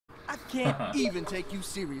Can't even take you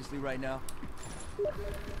seriously right now.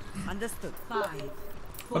 Understood. 5, 4,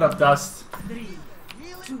 What up, Dust? 3,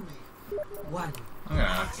 2, 1. I'm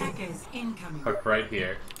gonna Attackers incoming. hook right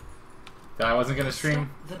here. I wasn't gonna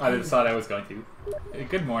stream. I just thought I was going to.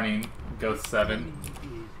 Good morning, Ghost 7.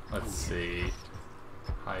 Let's see.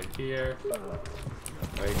 Hide here.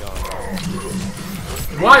 Where you going?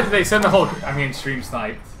 Why did they send the whole? I mean, stream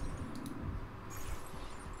sniped.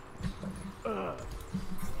 I'm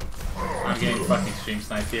getting fucking stream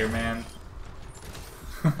sniped here, man.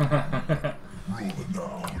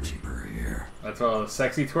 That's what all the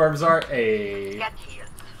sexy twerps are. Hey.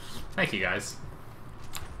 Thank you guys.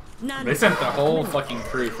 They sent the whole fucking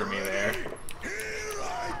crew for me there.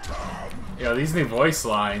 Yo, these new voice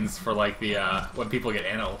lines for like the when people get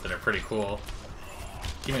anal-ulted are pretty cool.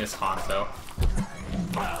 Give me this Hanzo.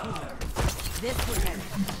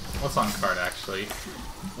 What's on card actually?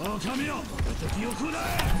 I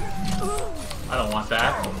don't want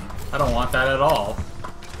that. I don't want that at all.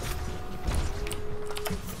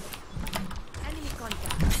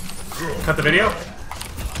 Cut the video.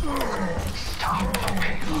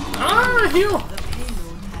 Ah, heal.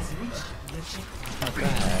 What the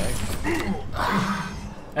heck?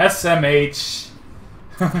 SMH.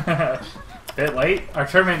 Bit late. Our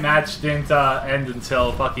tournament match didn't end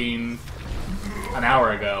until fucking an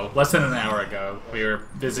hour ago. Less than an hour ago. We were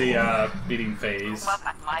busy beating FaZe.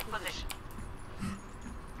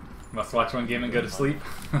 Must watch one game and go to sleep.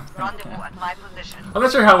 I'm not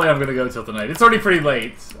sure how late I'm gonna go till tonight. It's already pretty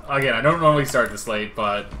late. Again, I don't normally start this late,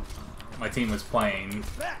 but my team was playing.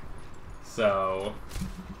 So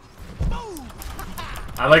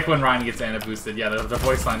I like when Ryan gets Ana boosted. Yeah, the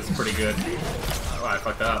voice line is pretty good. Oh, I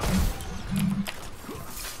fucked up.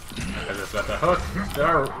 I just got the hook.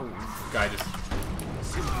 Our guy just.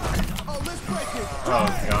 Oh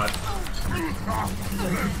god.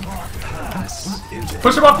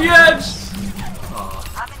 Push him off the edge!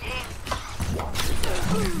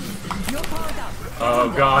 Oh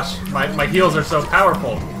gosh, my heals are so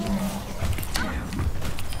powerful.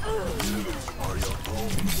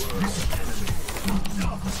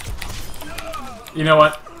 You know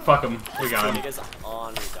what? Fuck him. We got him.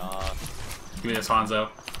 Give me this Hanzo.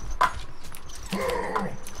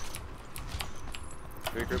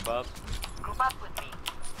 We group up. Group up with me.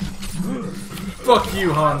 Fuck you,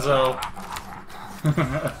 Hanzo.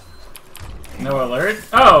 No alert?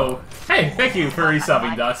 Oh! Hey, thank you for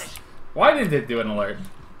resubbing, Dust. Why didn't it do an alert?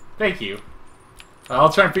 Thank you.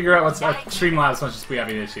 I'll try and figure out what's Streamlabs must just be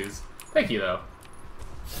having issues. Thank you, though.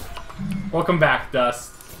 Welcome back,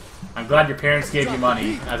 Dust. I'm glad your parents gave you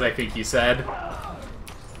money, as I think you said.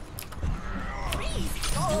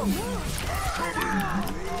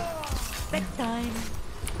 Bedtime.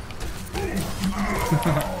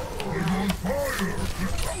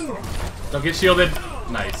 Don't get shielded.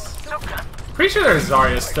 Nice. Pretty sure their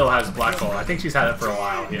Zarya still has Black Hole. I think she's had it for a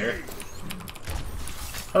while here.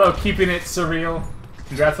 Hello, keeping it surreal.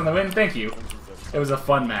 Congrats on the win. Thank you. It was a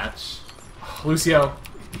fun match. Lucio,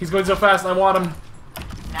 he's going so fast. I want him.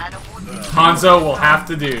 Hanzo will have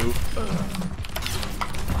to do.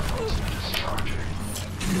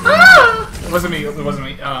 Ah! It wasn't me. It wasn't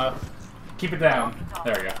me. Keep it down.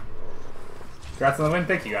 There we go. Congrats on the win.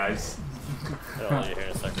 Thank you, guys. I'll let you hear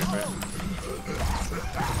in a second, right?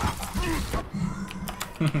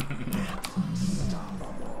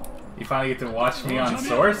 You finally get to watch me on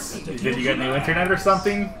Source? Did you get new internet or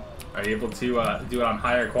something? Are you able to do it on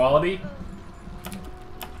higher quality?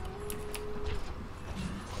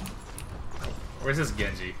 Where's this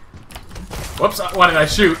Genji? Whoops, why did I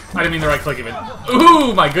shoot? I didn't mean the right click of it.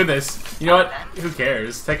 Ooh, my goodness. You know what? Who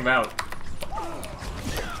cares? Take him out.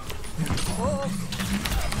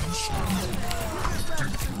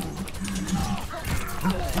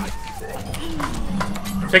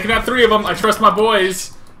 Taking out 3 of them. I trust my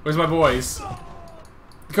boys. Where's my boys?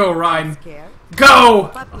 Go, Ryan. Go!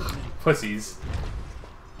 Pussies.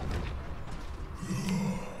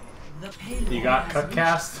 You got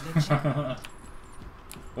Cutcast?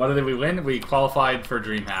 What did we win? We qualified for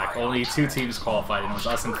DreamHack. Only 2 teams qualified, and it was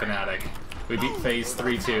us and Fnatic. We beat FaZe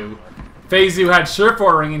 3-2. FaZe who had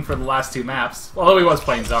Surefour ringing for the last 2 maps. Although he was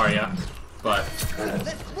playing Zarya. But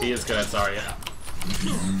he is good at Zarya.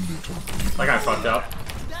 That guy fucked up.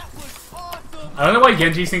 I don't know why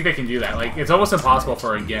Genjis think they can do that. Like, it's almost impossible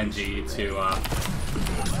for a Genji to,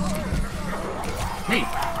 Hey!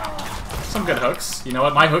 Some good hooks. You know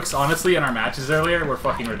what? My hooks, honestly, in our matches earlier were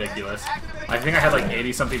fucking ridiculous. I think I had like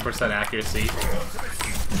 80-something% accuracy.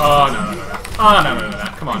 Oh, no. Oh, no.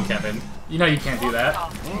 Come on, Kevin. You know you can't do that.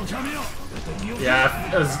 Yeah,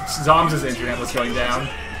 Zoms' internet was going down.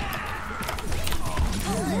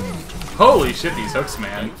 Holy shit, these hooks,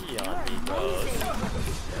 man.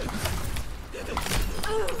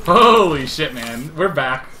 Holy shit, man. We're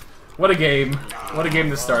back. What a game. What a game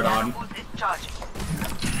to start on.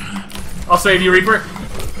 I'll save you, Reaper.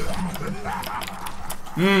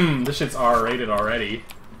 This shit's R-rated already.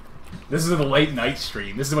 This is a late night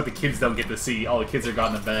stream. This is what the kids don't get to see. All the kids are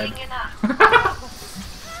gone to bed.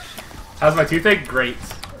 How's my toothache? Great.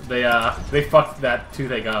 They fucked that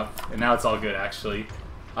toothache up, and now it's all good, actually.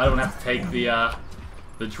 I don't have to take the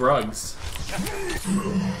drugs.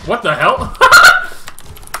 What the hell?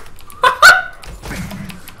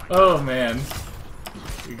 Oh, man.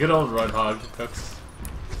 Good old Roadhog cooks.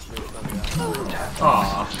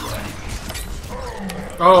 Aw.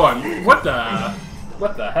 Oh, what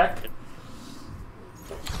the heck?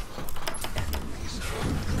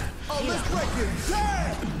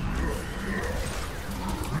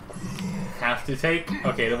 Have to take?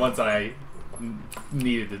 Okay, the ones that I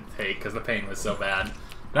needed to take because the pain was so bad.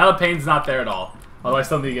 Now the pain's not there at all. Although I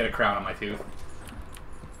still need to get a crown on my tooth.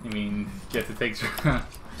 I mean, get to take...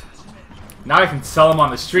 Now I can sell them on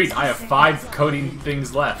the street. I have 5 coating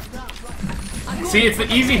things left. See, it's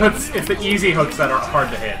the easy hooks. It's the easy hooks that are hard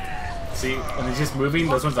to hit. See, when he's just moving,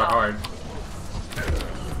 those ones are hard.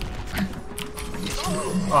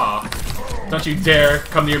 Aw, don't you dare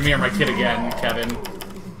come near me or my kid again, Kevin.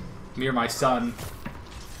 Near my son.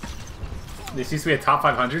 This used to be a top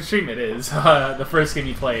 500 stream. It is. The first game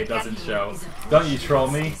you play, it doesn't show. Don't you troll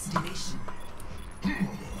me?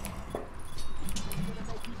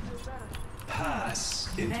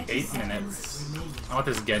 In 8 minutes. I want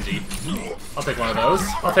this Genji. I'll take one of those.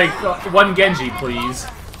 I'll take one Genji, please.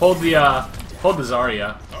 Hold the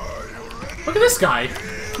Zarya. Look at this guy.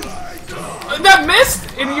 That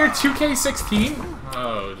missed in your 2K16.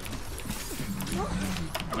 Oh.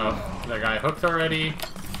 Oh, that guy hooked already.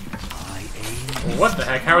 What the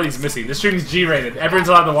heck? How are these missing? This stream's G-rated. Everyone's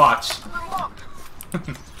allowed to watch.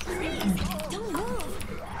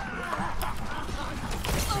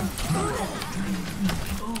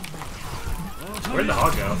 Where'd the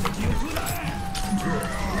hog go?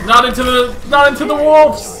 Not into the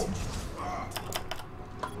wolves!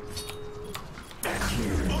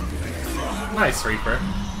 Nice, Reaper.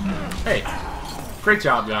 Hey, great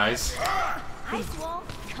job, guys.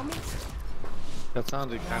 That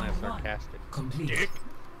sounded kind of sarcastic. Complete.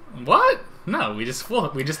 What? No, we just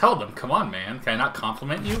held them. Come on, man. Can I not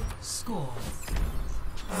compliment you? Score.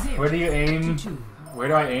 Where do you aim? Where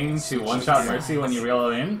do I aim to one-shot Mercy when you reel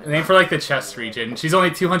it in? Aim for like the chest region. She's only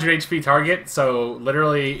 200 HP target, so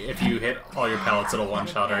literally if you hit all your pellets, it'll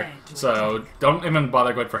one-shot her. So don't even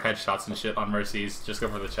bother going for headshots and shit on Mercies. Just go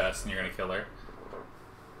for the chest and you're gonna kill her.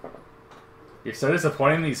 You're so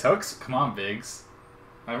disappointed in these hooks? Come on, Biggs.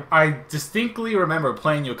 I distinctly remember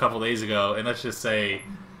playing you a couple days ago, and let's just say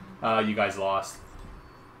you guys lost.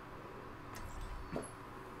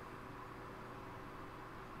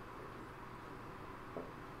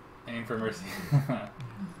 Aim for Mercy.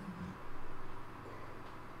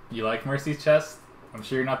 You like Mercy's chest? I'm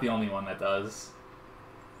sure you're not the only one that does.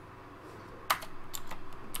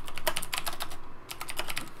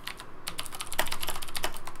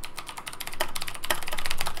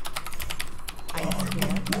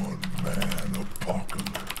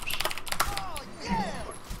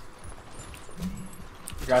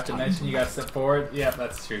 Forgot to mention you got step forward. Yeah,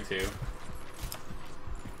 that's true too.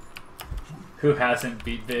 Who hasn't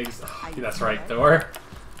beat Biggs? Oh, that's right, Thor.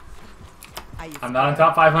 I'm not in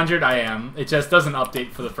top 500. I am. It just doesn't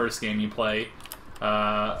update for the first game you play.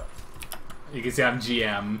 You can see I'm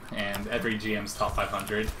GM, and every GM's top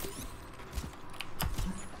 500.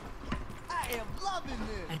 I am loving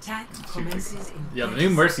this. Attack commences in Yeah, the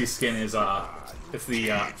new Mercy skin is it's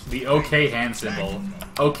the OK hand symbol.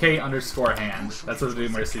 OK_hand. That's what the new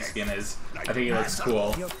Mercy skin is. I think it looks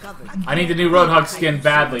cool. I need the new Roadhog skin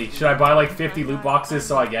badly. Should I buy like 50 loot boxes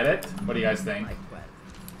so I get it? What do you guys think?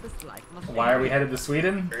 Why are we headed to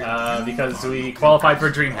Sweden? Because we qualified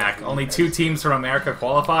for DreamHack. Only 2 teams from America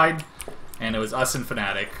qualified, and it was us and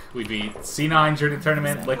Fnatic. We beat C9 during the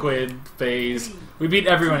tournament, Liquid, FaZe. We beat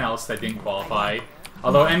everyone else that didn't qualify.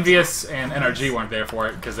 Although Envious and NRG weren't there for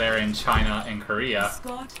it because they're in China and Korea,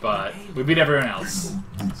 but we beat everyone else.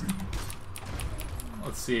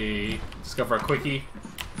 Let's see. Let's go for a quickie.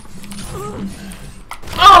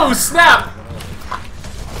 Oh, snap!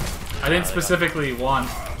 I didn't specifically want...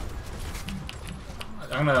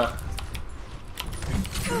 I'm gonna...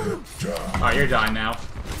 Oh, you're dying now.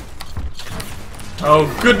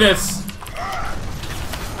 Oh, goodness!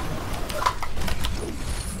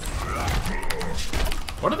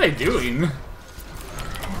 What are they doing?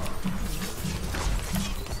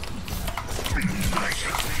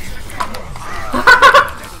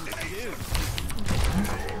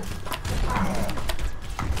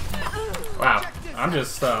 I'm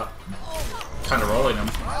just kind of rolling him.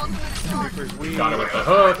 Got it with the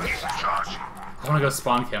hook. I want to go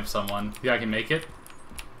spawn camp someone. Yeah, I can make it.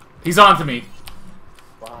 He's on to me.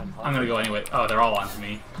 I'm gonna go anyway. Oh, they're all on to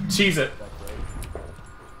me. Cheese it.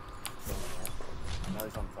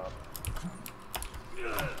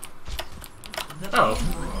 Oh,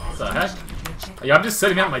 what the heck? Yeah, I'm just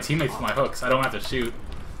setting up my teammates with my hooks. I don't have to shoot.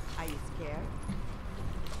 Are you scared?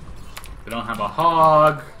 We don't have a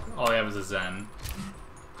hog. All we have is a Zen.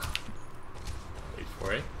 Wait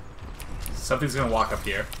for it. Something's gonna walk up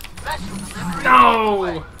here.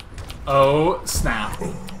 No! Oh, snap.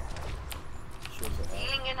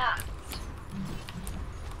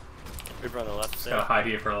 We brought a left Just gotta hide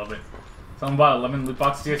here for a little bit. Someone bought 11 loot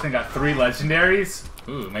boxes here and got 3 legendaries.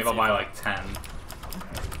 Ooh, maybe I'll buy like 10.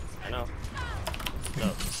 I know.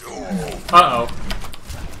 No. Uh-oh.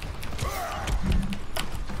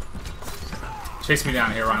 Chase me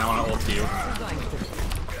down here, Ryan. I want to ult you.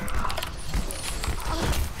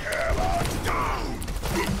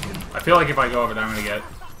 I feel like if I go over there, I'm gonna get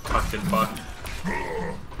cucked and fucked.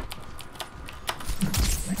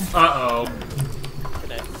 Uh-oh.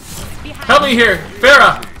 Help me here!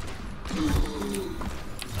 Farah!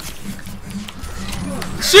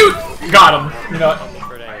 Shoot! Got him! You know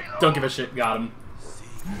what? Don't give a shit. Got him.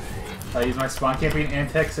 I use my spawn camping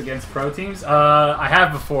antics against pro teams. I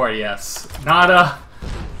have before, yes. Not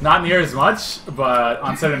near as much, but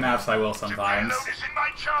on certain maps I will sometimes.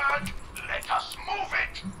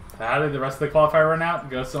 How did the rest of the qualifier run out?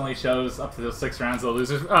 Ghost only shows up to those 6 rounds of the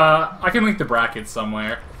losers. I can link the brackets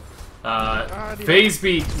somewhere. FaZe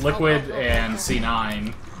beat Liquid and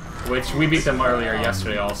C9, which we beat them earlier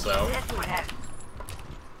yesterday also.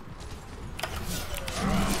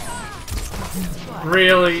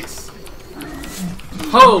 Really?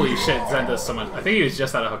 Holy shit, Zen does so much. I think he was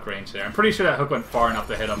just out of hook range there. I'm pretty sure that hook went far enough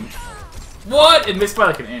to hit him. What? It missed by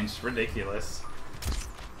like an inch. Ridiculous.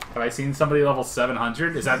 Have I seen somebody level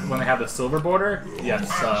 700? Is that when they have the silver border? Yes,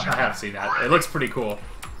 I have seen that. It looks pretty cool.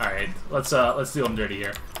 Alright, let's do them dirty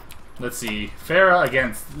here. Let's see. Farah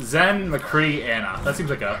against Zen, McCree, Anna. That seems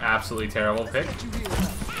like an absolutely terrible pick.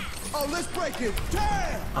 Oh, let's break it.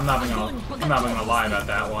 Damn! I'm not even gonna lie about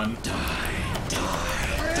that one.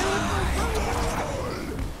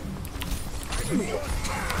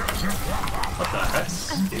 What the heck?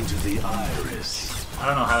 Into the iris. I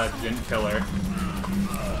don't know how that didn't kill her.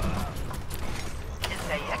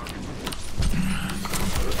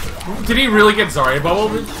 Did he really get Zarya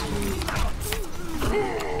bubbled?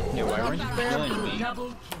 Yeah, why weren't you killing me?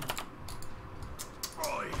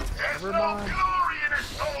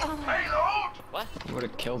 What? You would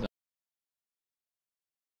have killed him.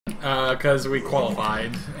 Because we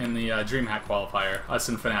qualified in the DreamHack qualifier. Us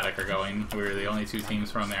and Fnatic are going. We were the only 2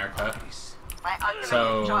 teams from America.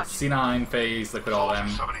 So, C9, FaZe, Liquid, all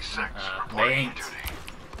them. They ain't.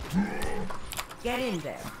 Get in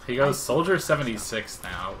there. He goes Soldier 76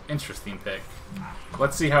 now. Interesting pick.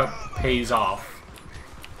 Let's see how it pays off.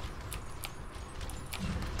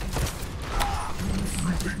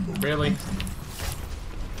 Really?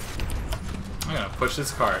 I'm gonna push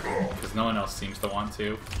this cart, because no one else seems to want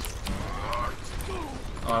to.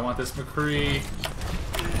 Oh, I want this McCree.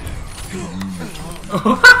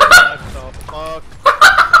 Fuck.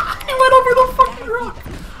 He went over the fucking rock!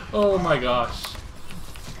 Oh my gosh.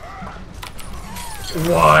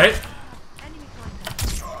 What?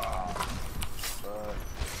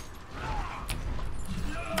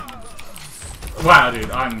 Wow, dude,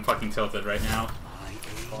 I'm fucking tilted right now.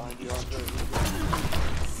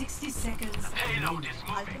 60 seconds.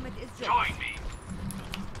 Ultimate is Join me.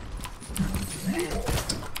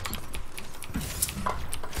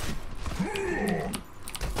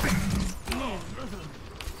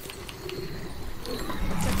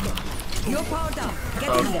 You're powered up. Get in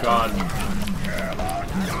Oh there. god.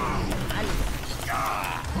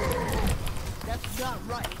 That's not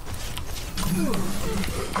right.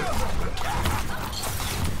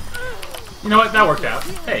 You know what? That worked out.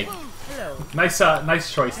 Hey, Hello.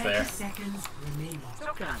 nice choice 30 there. seconds remaining.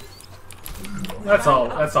 That's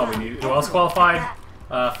all we need. Who else qualified?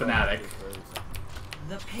 Fnatic.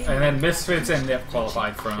 The pain And then Misfits and Nip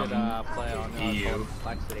qualified from Play on EU.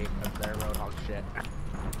 complexity of their Roadhog shit.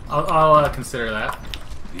 I'll consider that.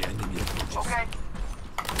 The enemy approaches.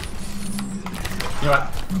 You know what?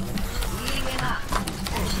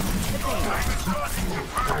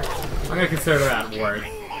 I'm gonna consider that worth.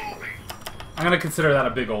 I'm gonna consider that a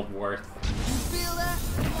big old worth. Feel that?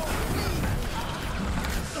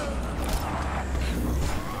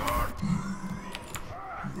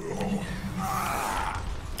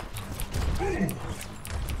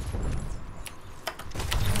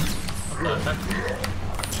 What the heck?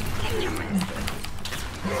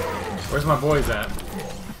 Where's my boys at?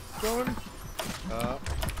 Going.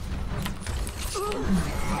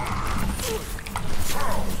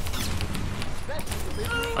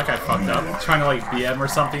 That guy fucked up. Trying to like BM or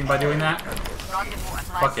something by doing that.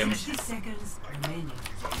 Fuck him. 60 seconds remaining.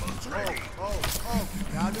 Oh,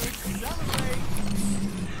 now to accelerate.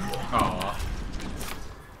 Aww.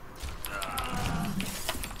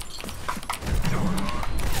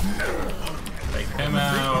 Take him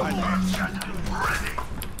out. Never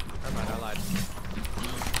mind, I lied.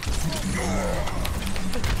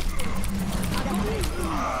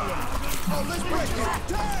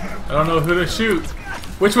 I don't know who to shoot.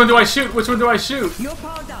 Which one do I shoot? Which one do I shoot? You're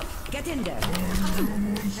powered up. Get in there.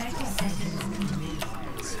 30 seconds remaining.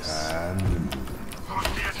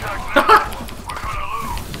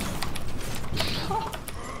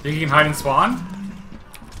 You can hide and spawn?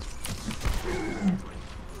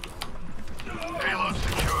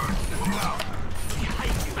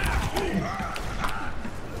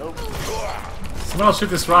 Someone else shoot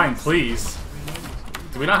this Ryan, please.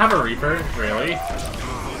 Do we not have a Reaper? Really?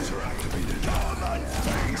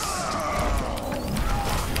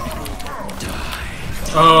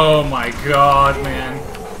 Oh my god, man.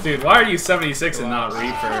 Dude, why are you 76 and not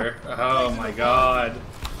Reaper? Oh my god.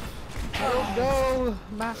 Oh no,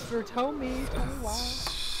 Master, tell me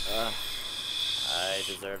why. I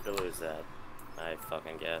deserve to lose that. I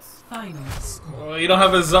fucking guess. Final score. Well, you don't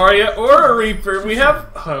have a Zarya or a Reaper. We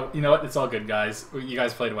have... Oh, you know what? It's all good, guys. You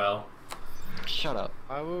guys played well. Shut up.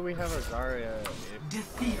 Why would we have a Zarya if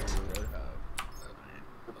Defeat.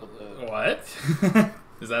 What?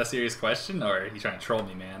 Is that a serious question, or are you trying to troll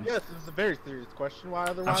me, man? Yes, this is a very serious question. Why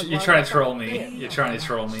otherwise? You're trying to troll me. You're trying to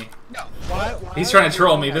troll me. No. Why He's trying to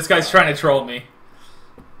troll me. This guy's trying to troll me.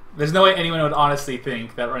 There's no way anyone would honestly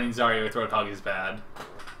think that running Zarya with Roadhog is bad.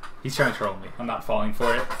 He's trying to troll me. I'm not falling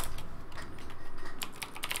for it.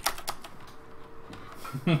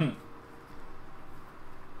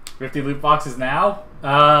 50 loot boxes now?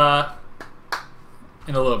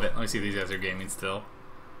 In a little bit. Let me see if these guys are gaming still.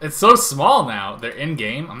 It's so small now. They're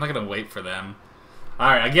in-game. I'm not going to wait for them.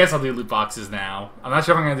 Alright, I guess I'll do loot boxes now. I'm not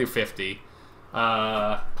sure if I'm going to do 50.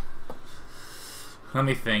 Let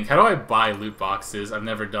me think. How do I buy loot boxes? I've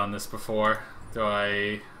never done this before. Do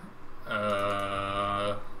I...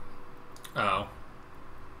 Oh.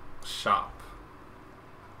 Shop.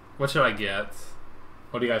 What should I get?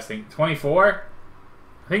 What do you guys think? 24?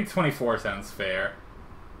 I think 24 sounds fair.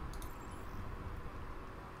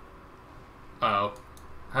 Uh oh.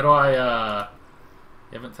 How do I,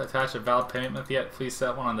 you haven't attached a valid payment method yet? Please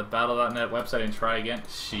set one on the battle.net website and try again.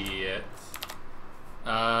 Shit.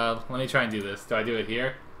 Let me try and do this. Do I do it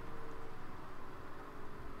here?